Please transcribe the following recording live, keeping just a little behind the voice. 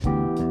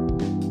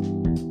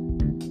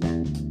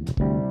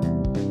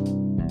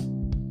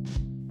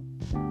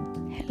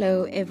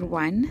Hello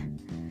everyone,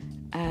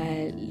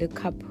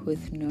 Look Up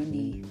with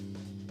Noni.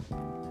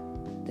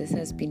 This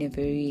has been a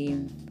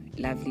very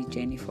lovely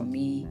journey for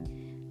me.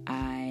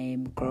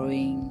 I'm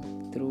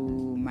growing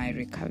through my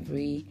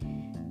recovery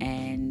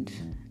and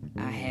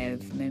I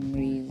have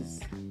memories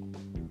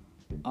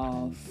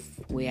of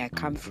where I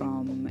come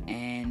from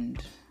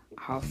and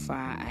how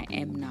far I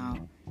am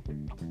now,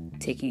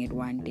 taking it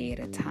one day at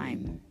a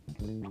time.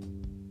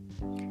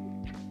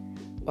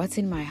 What's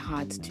in my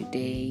heart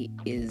today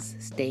is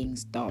staying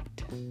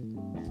stopped.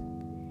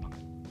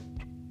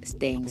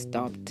 Staying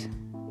stopped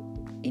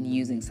in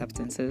using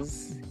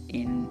substances,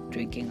 in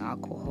drinking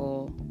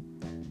alcohol,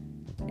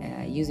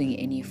 using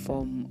any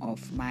form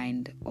of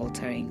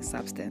mind-altering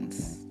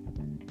substance.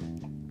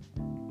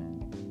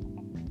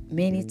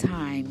 Many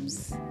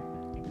times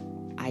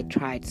I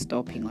tried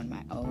stopping on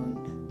my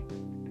own,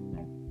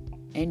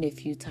 and a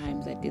few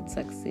times I did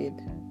succeed,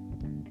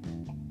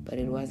 but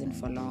it wasn't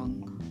for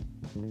long.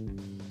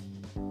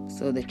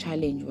 So the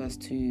challenge was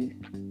to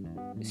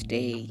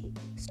stay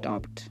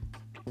stopped.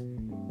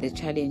 The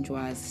challenge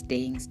was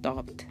staying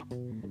stopped.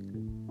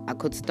 I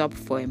could stop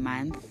for a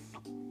month,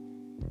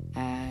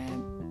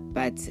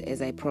 but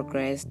as I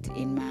progressed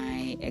in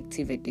my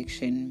active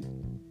addiction,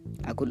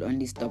 I could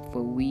only stop for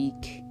a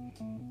week.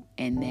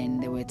 And then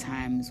there were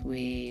times where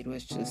it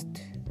was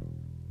just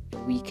a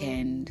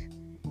weekend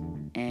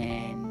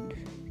and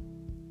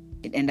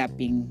it ended up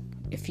being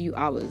a few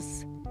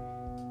hours.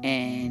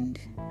 And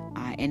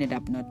I ended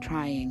up not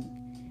trying,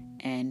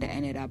 and I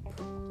ended up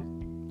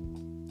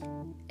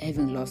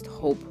having lost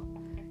hope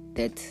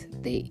that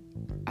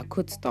I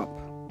could stop.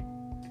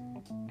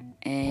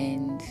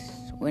 And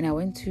when I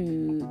went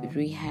to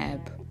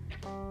rehab,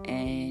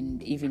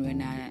 and even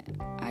when I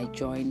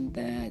joined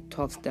the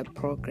 12-step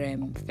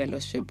program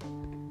fellowship,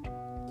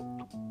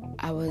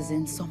 I was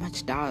in so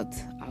much doubt.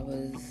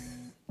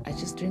 I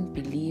just didn't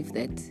believe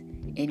that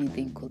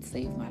anything could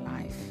save my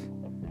life,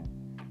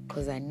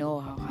 because I know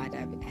how hard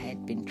I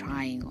had been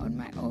trying on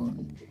my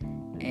own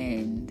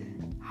and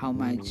how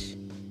much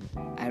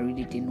I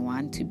really didn't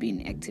want to be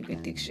in active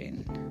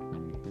addiction,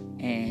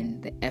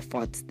 and the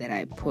efforts that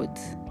I put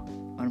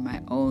on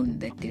my own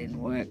that didn't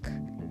work.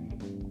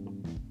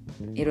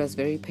 It was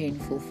very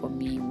painful for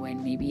me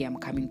when maybe I'm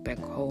coming back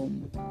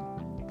home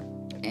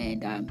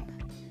and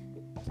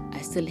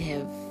I still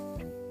have,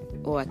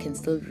 or I can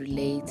still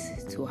relate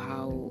to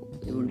how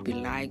it would be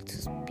like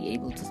to be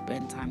able to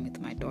spend time with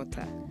my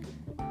daughter.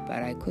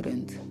 But I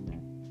couldn't.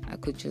 I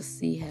could just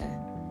see her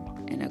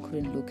and I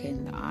couldn't look her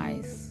in the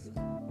eyes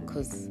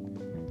because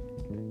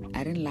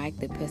I didn't like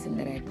the person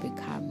that I'd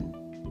become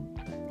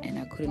and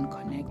I couldn't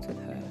connect with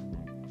her.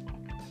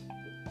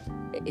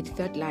 It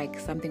felt like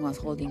something was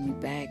holding me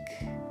back.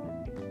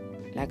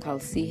 Like I'll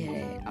see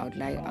her, I would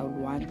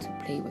want to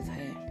play with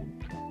her,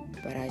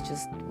 but I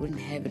just wouldn't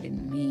have it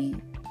in me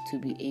to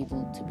be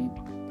able to be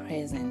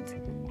present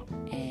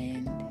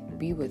and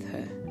be with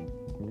her.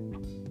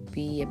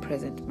 Be a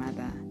present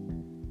mother,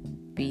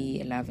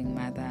 be a loving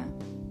mother,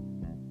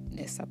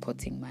 a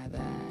supporting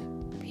mother,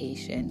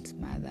 patient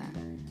mother,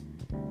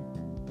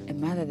 a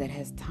mother that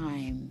has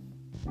time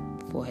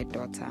for her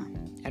daughter.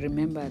 I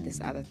remember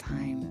this other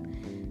time,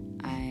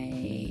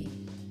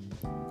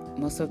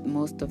 most of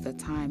the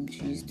time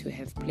she used to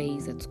have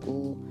plays at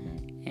school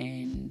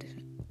and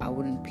I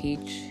wouldn't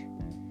pitch.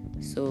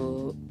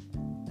 So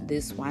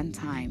this one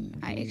time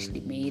I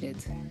actually made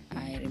it.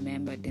 I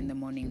remembered in the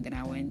morning that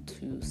I went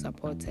to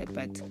support her,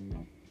 but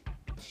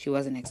she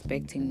wasn't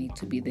expecting me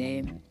to be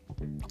there,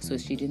 so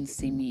she didn't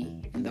see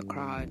me in the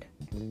crowd.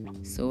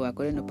 So I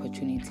got an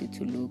opportunity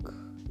to look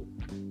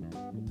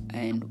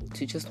and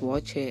to just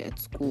watch her at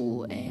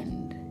school,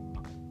 and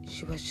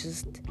she was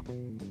just,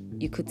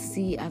 you could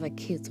see other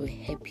kids were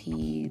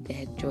happy, they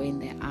had joy in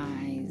their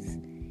eyes,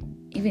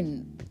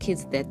 even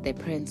kids that their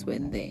parents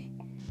weren't there.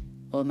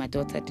 Well, my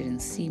daughter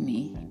didn't see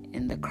me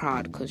in the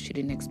crowd because she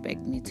didn't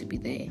expect me to be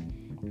there,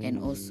 and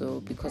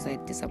also because I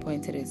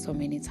disappointed her so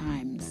many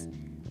times,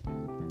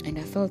 and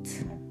I felt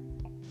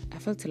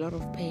a lot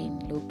of pain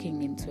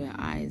looking into her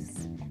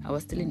eyes. I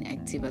was still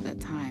inactive at that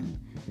time,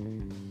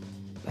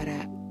 but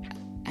I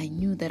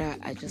knew that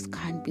I just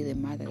can't be the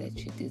mother that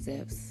she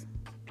deserves.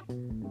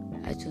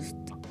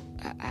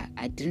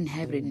 I didn't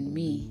have it in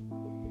me,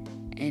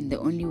 and the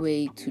only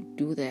way to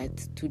do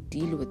that, to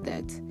deal with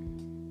that,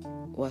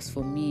 was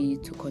for me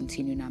to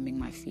continue numbing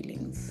my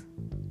feelings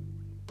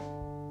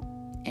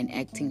and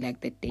acting like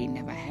that day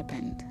never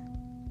happened.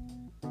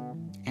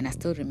 And I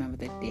still remember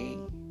that day,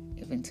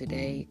 even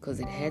today, because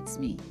it hurts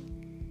me.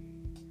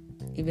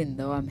 Even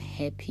though I'm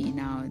happy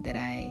now that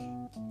I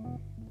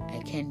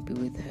can't be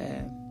with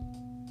her.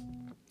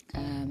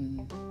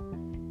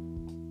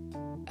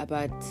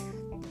 About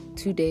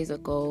 2 days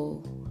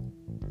ago,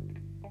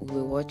 we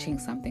were watching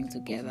something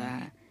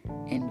together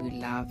and we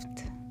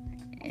laughed,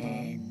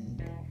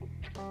 and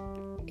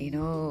it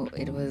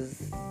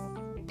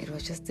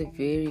was just a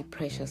very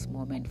precious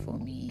moment for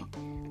me,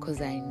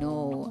 because I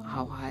know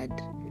how hard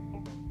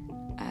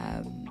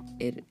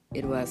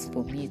it was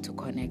for me to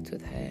connect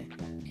with her,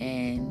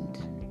 and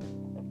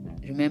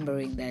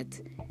remembering that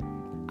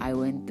I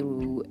went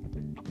through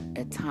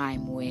a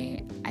time where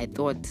I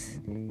thought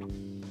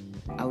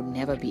I would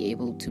never be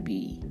able to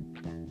be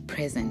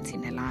present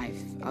in a life.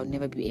 I would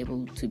never be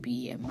able to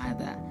be a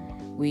mother.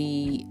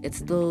 It's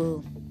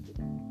still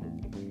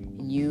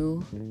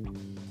new,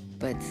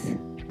 but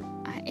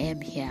I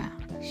am here.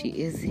 She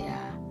is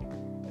here.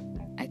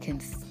 I can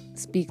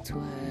speak to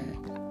her.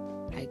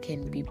 I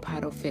can be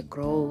part of her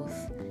growth.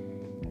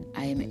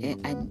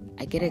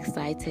 I get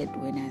excited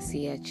when I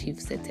see her achieve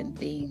certain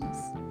things.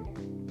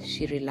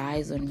 She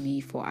relies on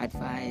me for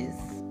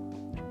advice.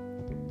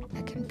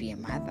 I can be a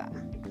mother.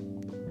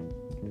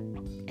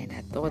 And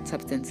I thought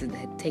substances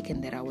had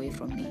taken that away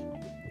from me.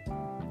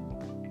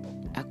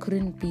 I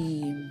couldn't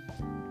be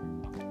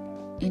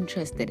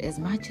interested as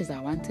much as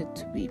I wanted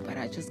to be, but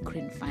I just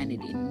couldn't find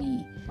it in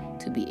me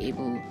to be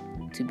able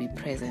to be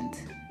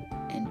present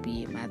and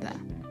be a mother.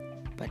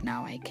 But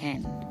now I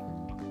can.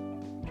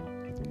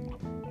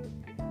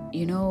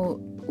 You know,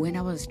 when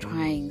I was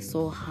trying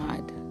so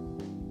hard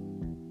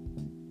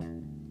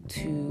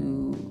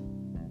to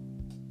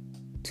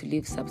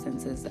leave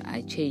substances,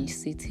 I changed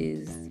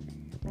cities,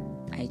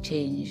 I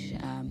changed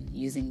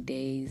using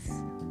days.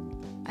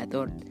 I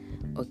thought,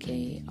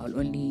 okay, I'll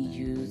only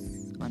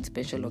use on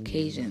special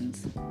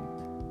occasions,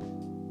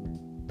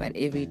 but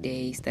every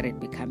day started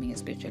becoming a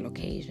special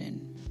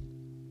occasion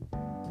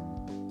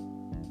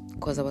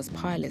because I was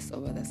powerless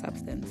over the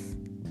substance.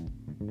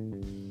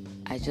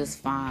 I just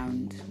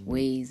found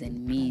ways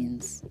and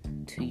means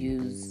to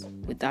use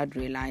without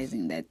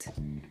realizing that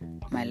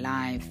my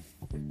life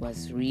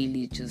was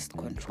really just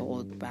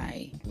controlled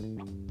by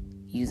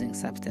using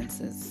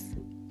substances.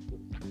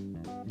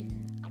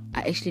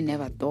 I actually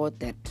never thought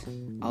that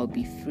I'll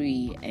be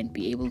free and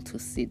be able to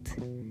sit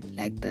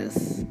like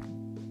this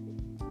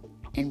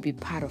and be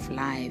part of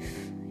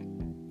life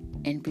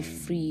and be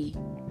free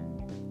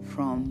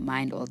from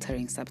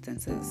mind-altering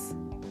substances.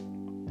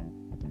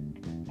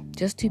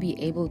 Just to be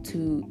able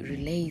to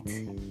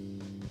relate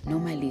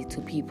normally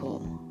to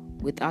people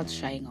without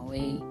shying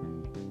away,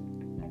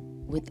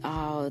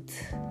 without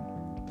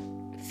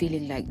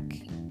feeling like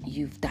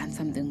you've done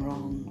something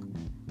wrong,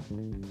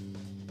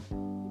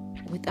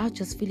 without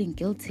just feeling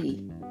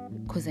guilty,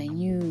 because I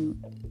knew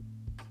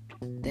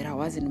that I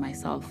wasn't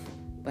myself,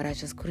 but I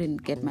just couldn't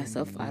get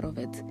myself out of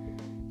it.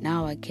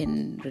 Now I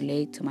can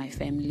relate to my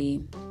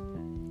family.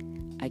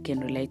 I can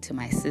relate to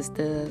my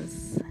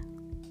sisters,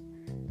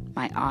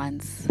 my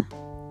aunts,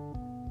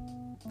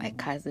 my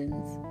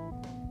cousins,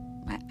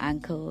 my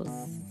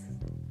uncles.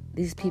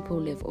 These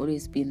people have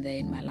always been there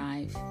in my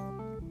life,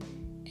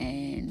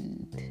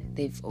 and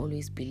they've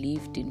always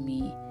believed in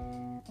me.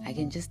 I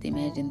can just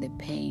imagine the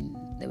pain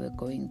they were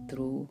going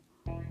through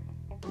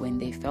when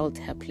they felt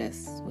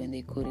helpless, when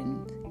they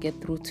couldn't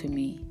get through to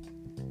me,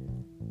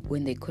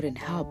 when they couldn't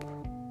help,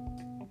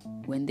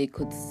 when they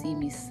could see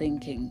me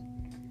sinking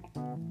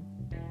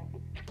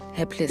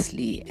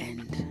helplessly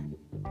and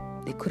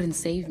they couldn't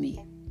save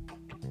me.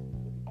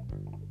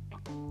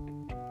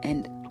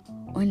 And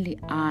only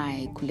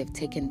I could have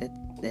taken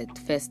that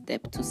first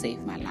step to save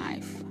my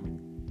life.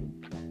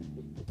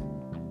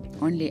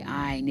 Only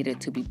I needed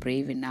to be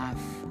brave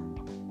enough,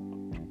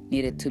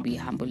 needed to be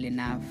humble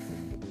enough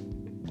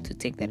to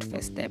take that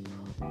first step.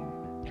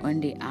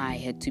 Only I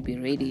had to be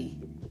ready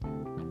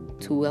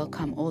to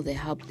welcome all the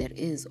help there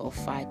is or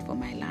fight for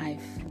my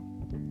life.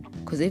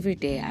 Because every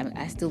day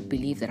I still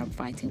believe that I'm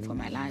fighting for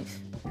my life.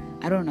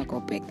 I don't want to go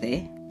back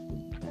there.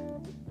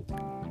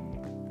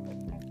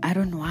 I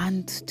don't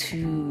want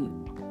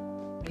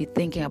to be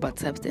thinking about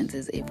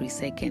substances every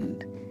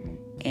second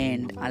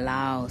and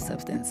allow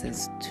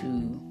substances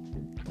to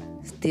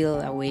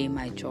steal away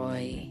my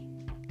joy,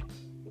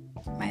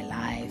 my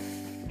life,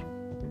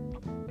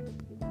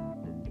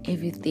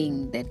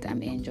 everything that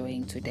I'm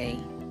enjoying today.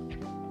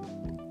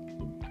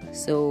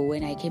 So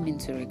when I came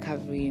into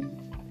recovery,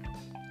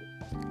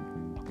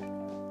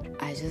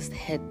 I just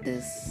had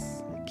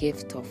this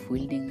gift of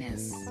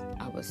willingness.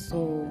 I was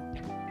so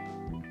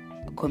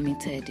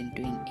committed in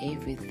doing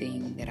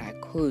everything that I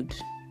could,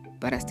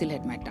 but I still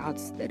had my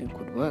doubts that it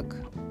could work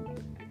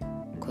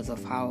because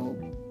of how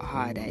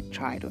hard I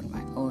tried on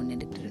my own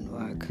and it didn't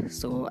work.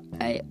 So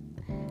I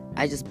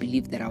just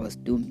believed that I was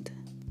doomed.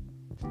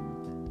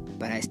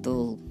 But I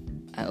still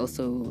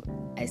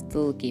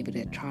gave it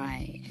a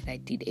try, and I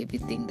did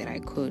everything that I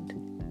could.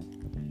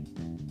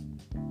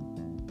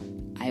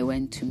 I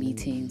went to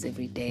meetings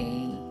every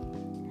day.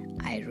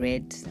 I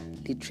read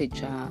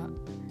literature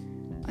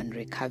on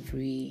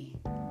recovery.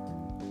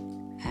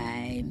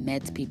 I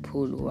met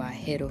people who are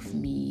ahead of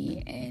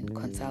me and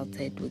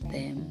consulted with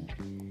them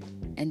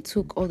and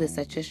took all the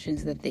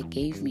suggestions that they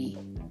gave me.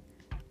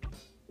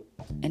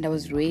 And I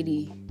was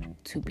ready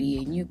to be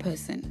a new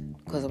person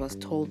because I was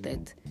told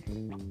that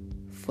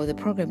for the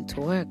program to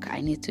work,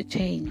 I need to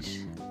change.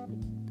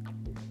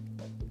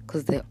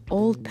 Because the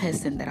old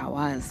person that I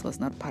was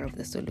not part of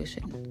the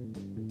solution.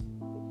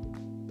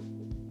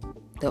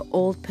 The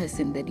old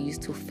person that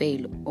used to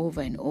fail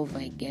over and over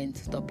again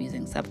to stop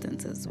using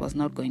substances was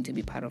not going to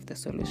be part of the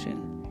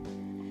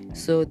solution.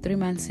 So 3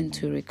 months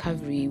into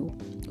recovery,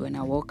 when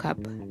I woke up,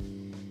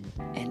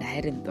 and I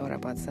hadn't thought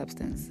about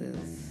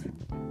substances.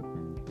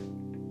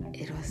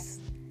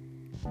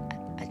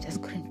 I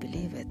just couldn't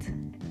believe it.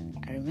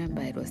 I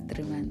remember it was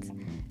 3 months.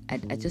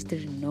 I just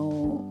didn't know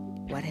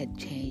what had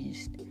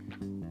changed,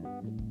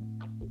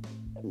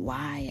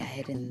 why I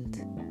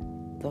hadn't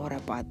thought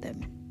about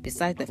them.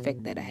 Besides the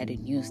fact that I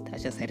hadn't used, I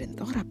just hadn't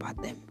thought about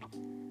them.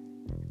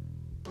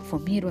 For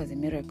me, it was a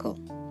miracle.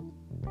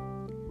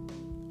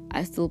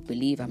 I still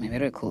believe I'm a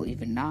miracle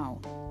even now,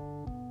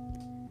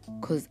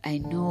 because I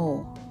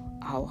know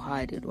how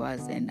hard it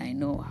was, and I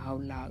know how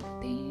loud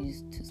they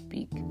used to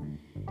speak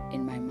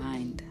in my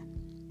mind.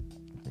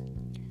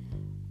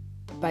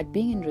 But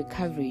being in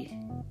recovery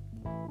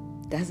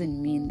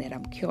doesn't mean that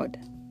I'm cured.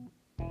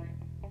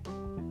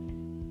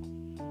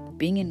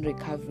 Being in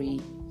recovery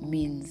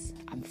means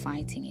I'm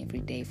fighting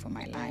every day for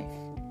my life.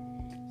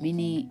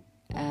 Meaning,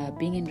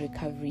 being in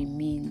recovery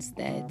means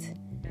that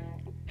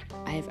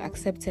I have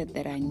accepted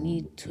that I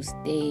need to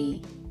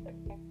stay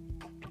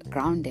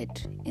grounded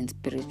in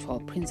spiritual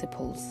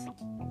principles.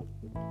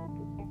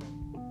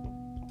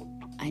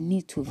 I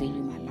need to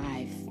value my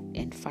life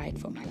and fight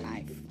for my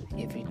life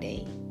every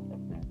day.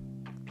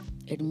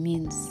 It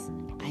means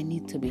I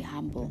need to be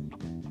humble.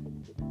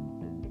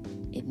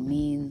 It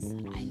means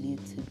I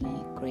need to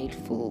be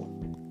grateful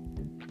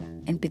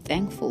and be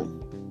thankful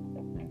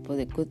for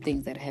the good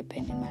things that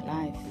happen in my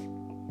life.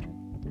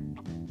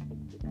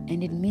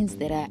 And it means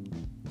that I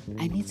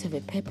need to have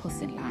a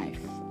purpose in life.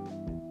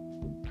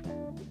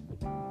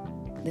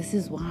 This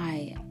is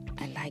why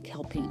I like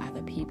helping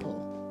other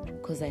people,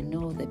 because I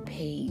know the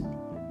pain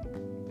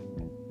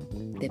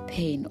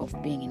of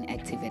being in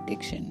active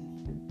addiction.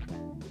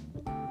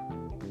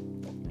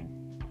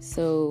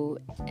 So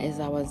as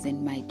I was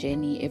in my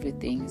journey,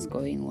 everything's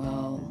going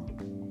well.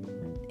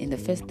 In the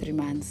first 3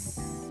 months,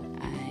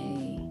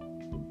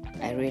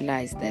 I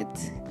realized that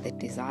the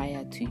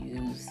desire to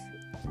use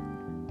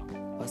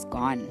was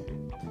gone.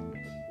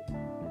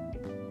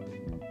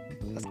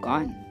 It was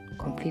gone,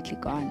 completely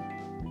gone.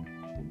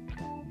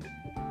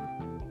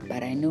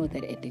 But I know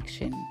that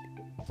addiction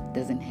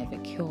doesn't have a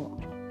cure.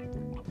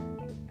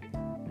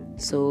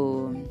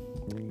 So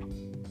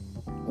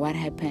what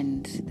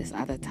happened this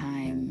other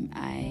time,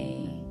 I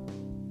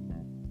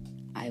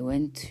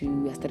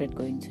started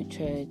going to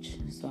church.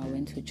 So I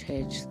went to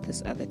church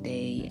this other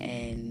day,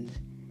 and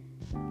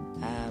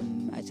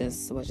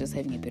I was just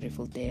having a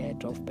beautiful day. I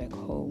drove back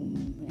home,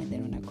 and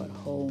then when I got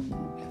home,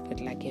 I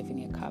felt like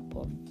having a cup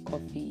of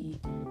coffee.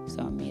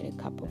 So I made a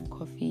cup of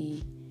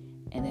coffee,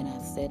 and then I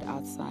sat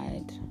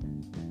outside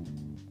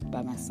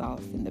by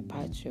myself in the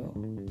patio.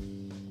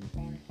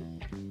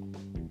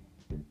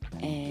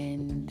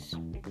 And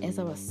as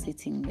I was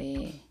sitting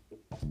there,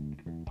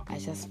 I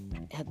just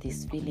had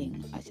this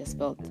feeling. I just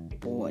felt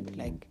bored,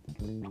 like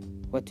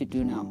what to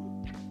do now.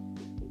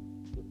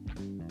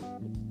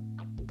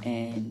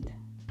 And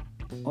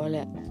all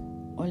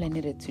I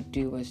needed to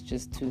do was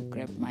just to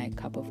grab my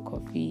cup of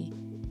coffee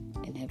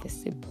and have a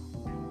sip,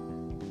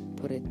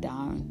 put it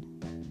down,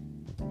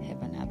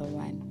 have another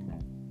one,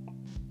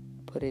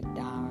 put it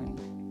down,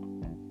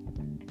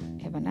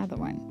 have another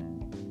one.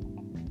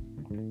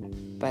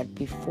 But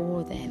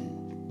before then,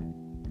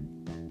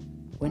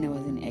 when I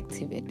was in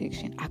active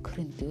addiction, I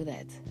couldn't do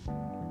that.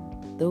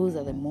 Those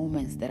are the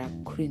moments that I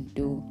couldn't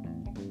do.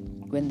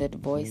 When that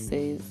voice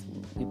says,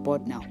 "We're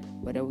bored now,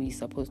 what are we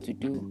supposed to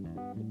do?"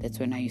 That's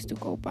when I used to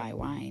go buy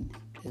wine.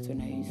 That's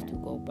when I used to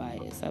go buy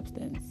a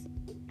substance.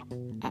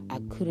 I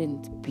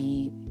couldn't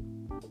be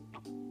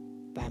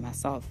by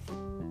myself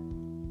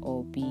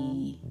or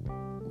be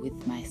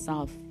with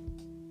myself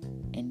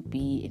and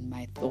be in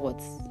my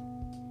thoughts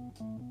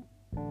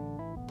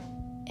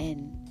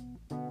and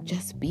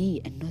just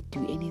be and not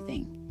do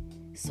anything.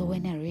 So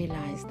when I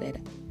realized that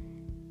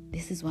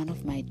this is one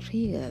of my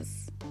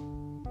triggers,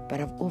 but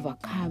I've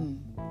overcome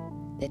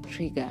that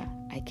trigger,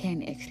 I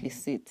can actually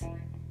sit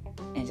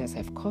and just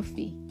have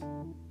coffee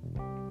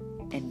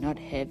and not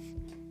have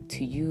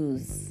to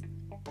use.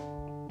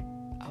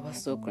 I was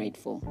so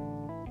grateful.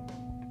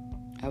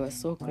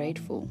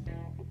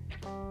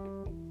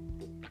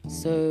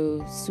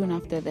 So soon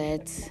after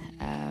that,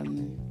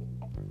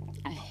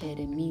 I had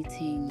a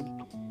meeting.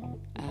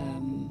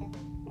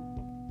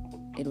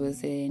 It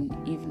was an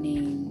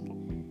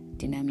evening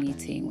dinner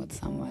meeting with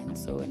someone.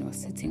 So when I was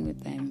sitting with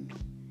them,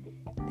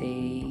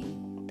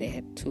 they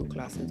had 2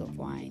 glasses of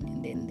wine,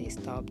 and then they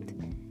stopped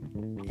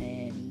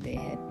and they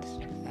had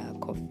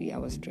coffee. I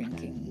was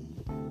drinking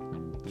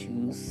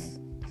juice,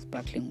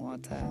 sparkling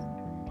water.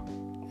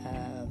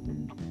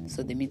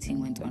 So the meeting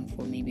went on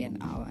for maybe an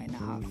hour and a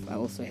half. I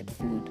also had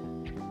food.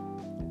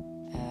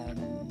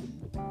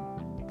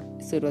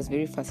 So it was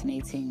very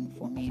fascinating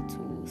for me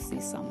to see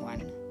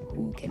someone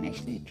who can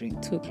actually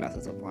drink 2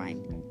 glasses of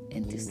wine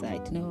and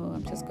decide, no,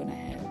 I'm just going to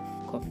have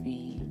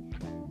coffee,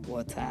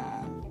 water,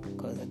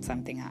 because it's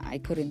something I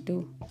couldn't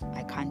do.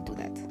 I can't do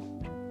that.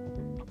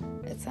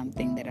 It's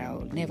something that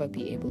I'll never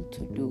be able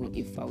to do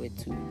if I were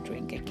to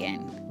drink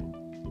again.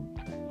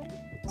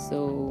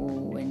 So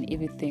when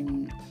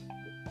everything,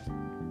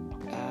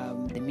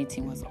 the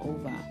meeting was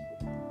over,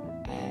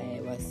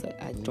 I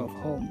I drove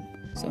home.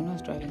 So when I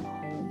was driving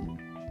home,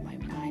 my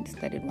mind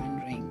started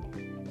wondering,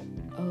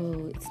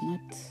 oh, it's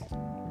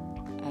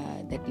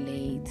not that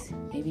late.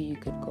 Maybe you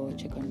could go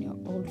check on your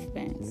old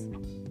friends.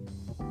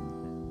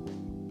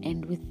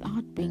 And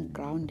without being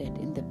grounded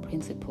in the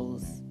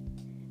principles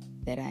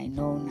that I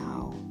know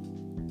now,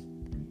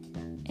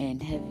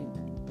 and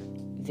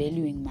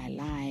valuing my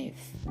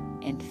life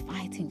and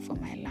fighting for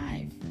my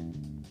life,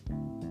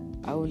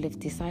 I would have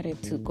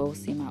decided to go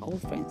see my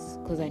old friends,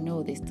 because I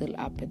know they're still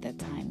up at that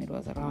time. It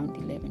was around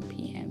 11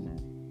 p.m.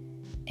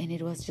 And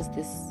it was just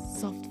this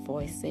soft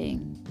voice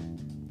saying,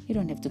 you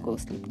don't have to go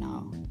sleep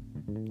now.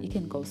 You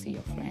can go see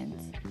your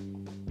friends.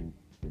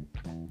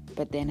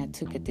 But then I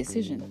took a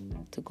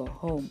decision to go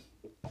home.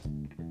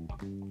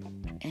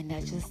 And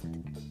I just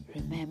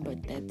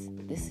remembered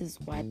that this is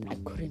what I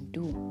couldn't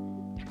do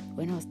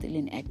when I was still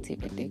in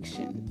active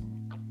addiction.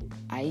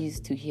 I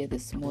used to hear the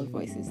small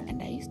voices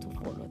and I used to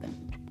follow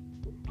them.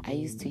 I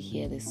used to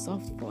hear the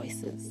soft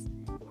voices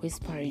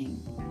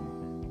whispering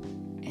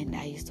and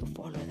I used to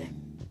follow them.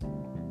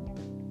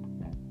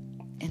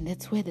 And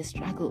that's where the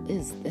struggle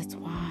is. That's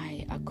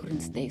why I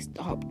couldn't stay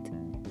stopped,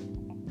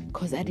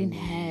 because I didn't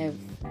have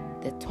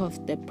the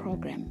 12-step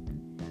program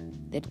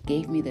that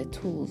gave me the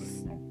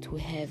tools to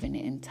have an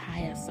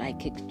entire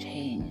psychic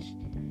change.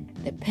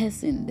 The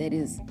person that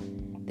is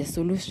the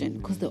solution,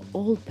 because the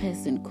old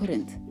person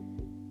couldn't.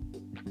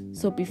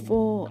 So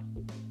before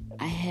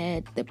I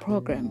had the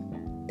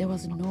program, there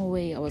was no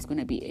way I was going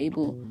to be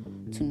able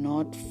to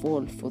not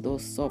fall for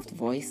those soft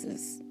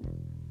voices,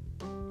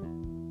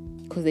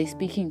 because they're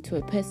speaking to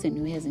a person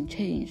who hasn't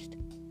changed,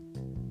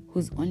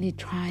 who's only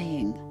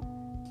trying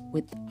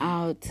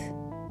without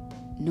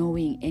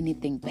knowing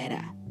anything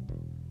better.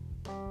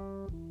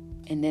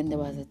 And then there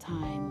was a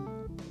time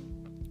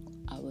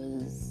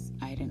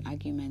I had an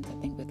argument, I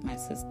think, with my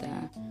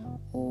sister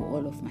or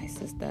all of my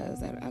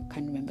sisters. I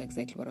can't remember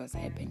exactly what was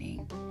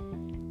happening,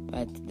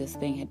 but this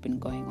thing had been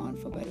going on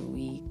for about a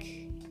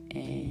week,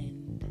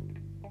 and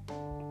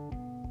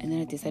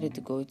then I decided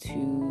to go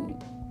to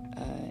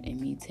a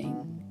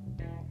meeting.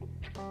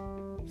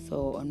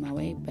 So on my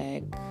way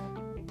back,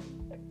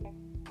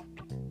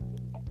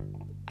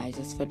 I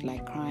just felt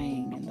like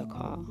crying in the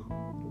car.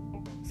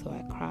 So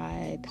I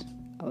cried.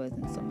 I was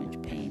in so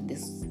much pain.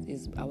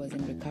 I was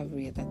in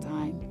recovery at that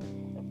time.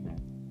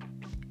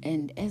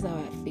 And as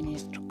I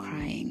finished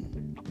crying,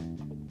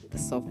 the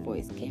soft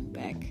voice came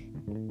back.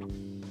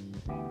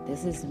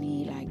 This is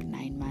me like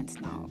 9 months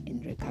now in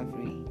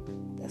recovery.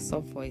 The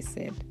soft voice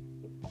said,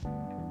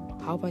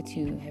 how about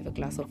you have a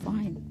glass of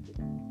wine?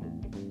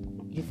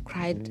 You've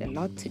cried a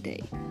lot today.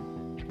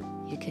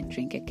 You can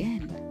drink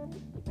again.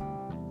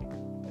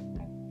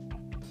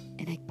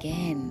 And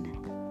again,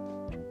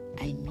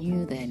 I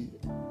knew then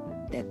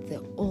that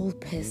the old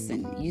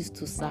person used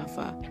to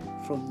suffer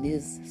from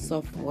these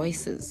soft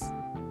voices.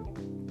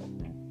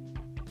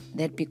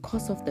 That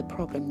because of the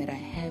program that I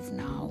have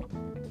now,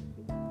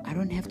 I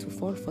don't have to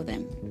fall for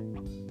them,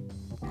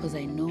 because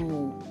I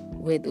know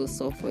where those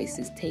soft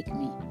voices take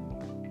me.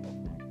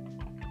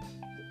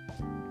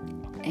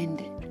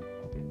 And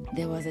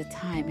there was a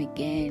time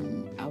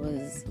again, I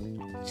was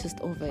just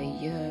over a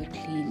year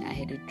clean. I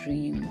had a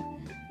dream.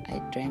 I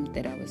dreamt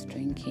that I was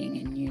drinking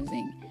and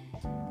using,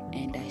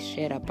 and I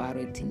shared about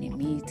it in a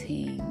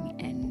meeting,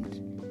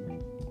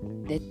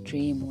 and that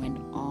dream went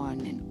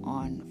on and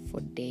on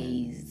for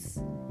days,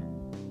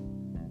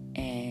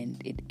 and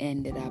it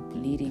ended up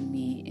leading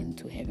me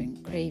into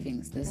having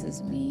cravings. This is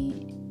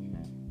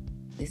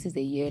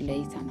a year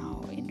later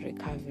now in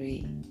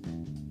recovery,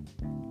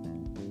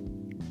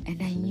 and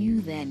I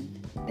knew then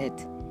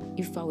that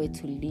if I were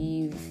to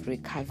leave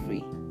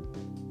recovery,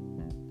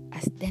 I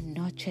stand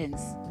no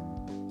chance,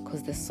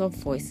 because the soft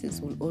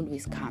voices will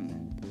always come.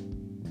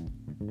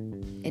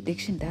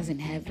 Addiction doesn't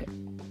have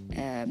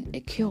a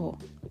cure.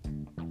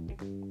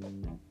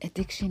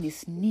 Addiction is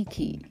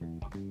sneaky.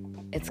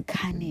 It's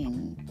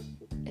cunning.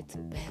 It's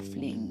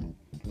baffling.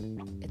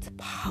 It's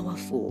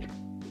powerful.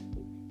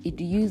 It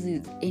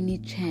uses any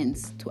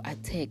chance to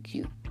attack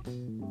you.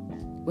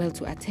 Well,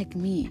 to attack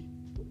me.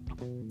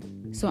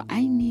 So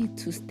I need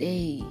to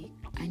stay.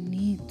 I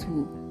need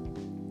to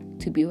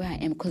be where I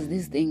am, because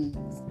these things,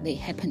 they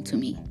happen to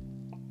me.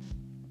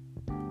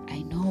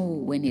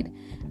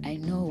 I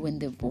know when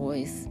the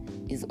voice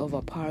is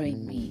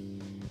overpowering me,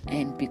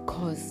 and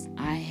because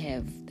I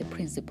have the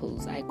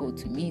principles, I go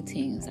to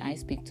meetings, I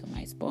speak to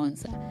my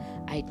sponsor,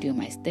 I do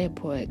my step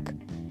work,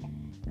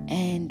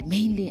 and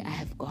mainly I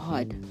have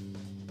God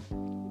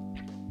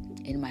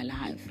in my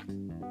life.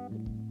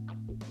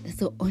 That's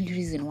the only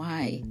reason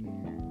why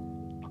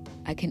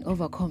I can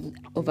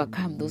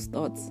overcome those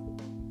thoughts,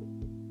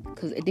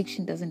 because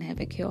addiction doesn't have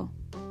a cure.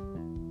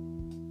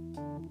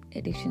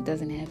 Addiction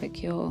doesn't have a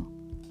cure.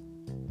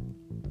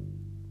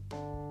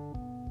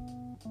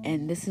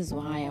 And this is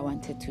why I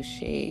wanted to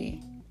share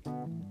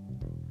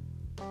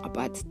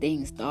about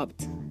staying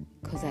stopped,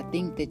 because I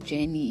think the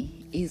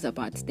journey is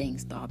about staying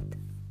stopped.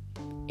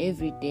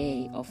 Every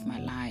day of my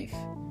life,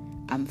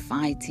 I'm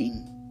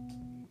fighting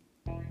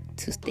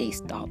to stay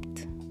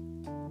stopped.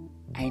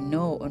 I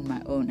know on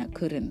my own I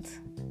couldn't.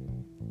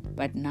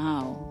 But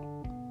now,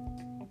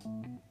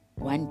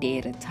 one day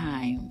at a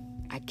time,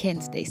 I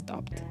can stay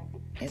stopped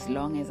as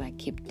long as I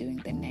keep doing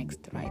the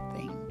next right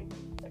thing.